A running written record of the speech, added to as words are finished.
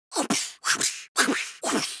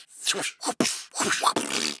Hey,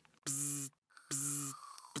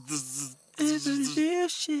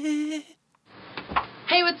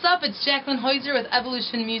 what's up? It's Jaclyn with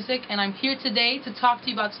Evolution Music, and I'm here today to talk to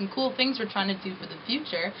you about some cool things we're trying to do for the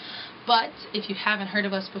future. But if you haven't heard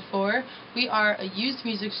of us before, we are a used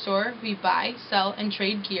music store. We buy, sell, and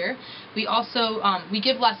trade gear. We also we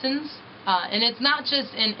give lessons, and it's not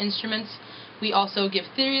just in instruments. We also give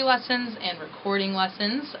theory lessons and recording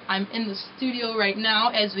lessons. I'm in the studio right now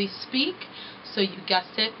as we speak, so you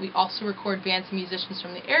guessed it. We also record bands and musicians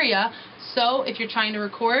from the area. So if you're trying to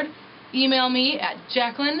record, email me at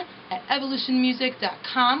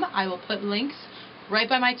jaclyn@evolutionmusic.com. I will put links right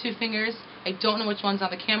by my two fingers. I don't know which one's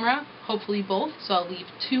on the camera. Hopefully both, so I'll leave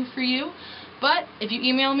two for you. But if you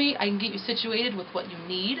email me, I can get you situated with what you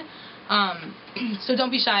need. So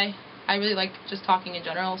don't be shy. I really like just talking in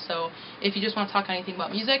general, so if you just want to talk anything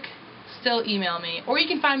about music, still email me. Or you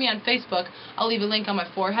can find me on Facebook. I'll leave a link on my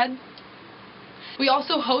forehead. We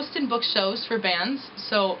also host and book shows for bands,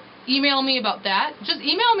 so email me about that. Just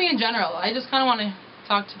email me in general. I just kind of want to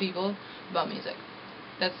talk to people about music.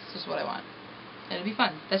 That's just what I want. And it'll be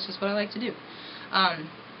fun. That's just what I like to do.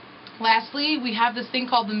 Lastly, we have this thing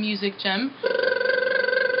called the Music Gym.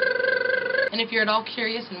 And if you're at all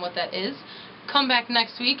curious in what that is, come back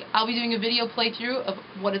next week. I'll be doing a video playthrough of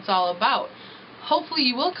what it's all about. Hopefully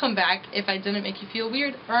you will come back if I didn't make you feel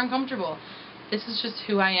weird or uncomfortable. This is just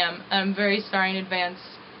who I am. I'm very sorry in advance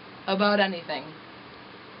about anything.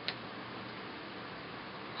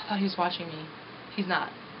 I thought he was watching me. He's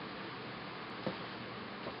not.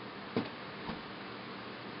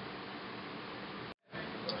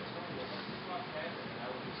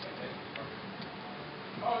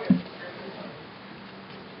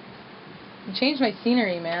 You changed my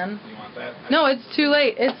scenery, man. You want that? No, it's too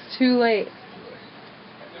late. It's too late.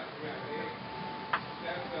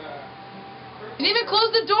 You didn't even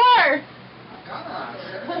close the door!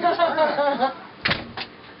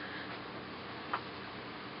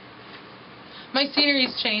 My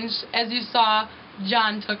scenery's changed. As you saw,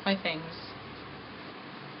 John took my things.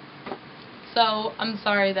 So, I'm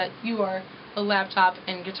sorry that you are the laptop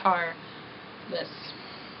and guitar. This.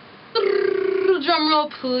 Drum roll,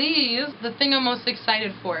 please. The thing I'm most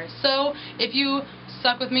excited for. So, if you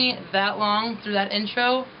stuck with me that long through that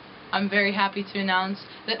intro, I'm very happy to announce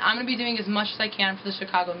that I'm going to be doing as much as I can for the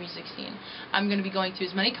Chicago music scene. I'm going to be going to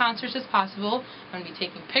as many concerts as possible. I'm going to be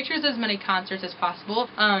taking pictures of as many concerts as possible.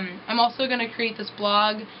 I'm also going to create this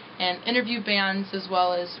blog and interview bands as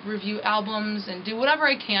well as review albums and do whatever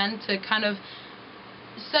I can to kind of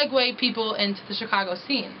segue people into the Chicago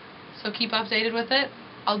scene. So keep updated with it.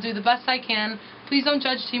 I'll do the best I can. Please don't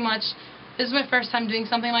judge too much. This is my first time doing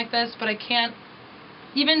something like this, but I can't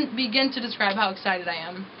even begin to describe how excited I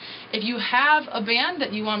am. If you have a band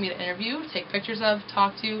that you want me to interview, take pictures of,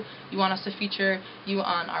 talk to, you want us to feature you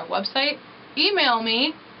on our website, email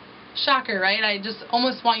me. Shocker, right? I just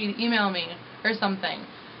almost want you to email me or something.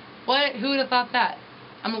 What? Who would have thought that?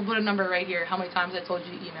 I'm going to put a number right here, how many times I told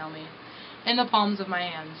you to email me. In the palms of my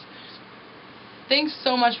hands. Thanks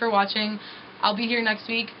so much for watching. I'll be here next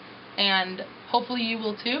week, and hopefully you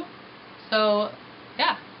will too. So,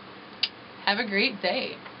 yeah. Have a great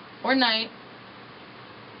day. Or night.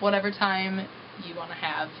 Whatever time you want to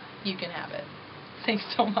have, you can have it. Thanks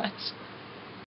so much.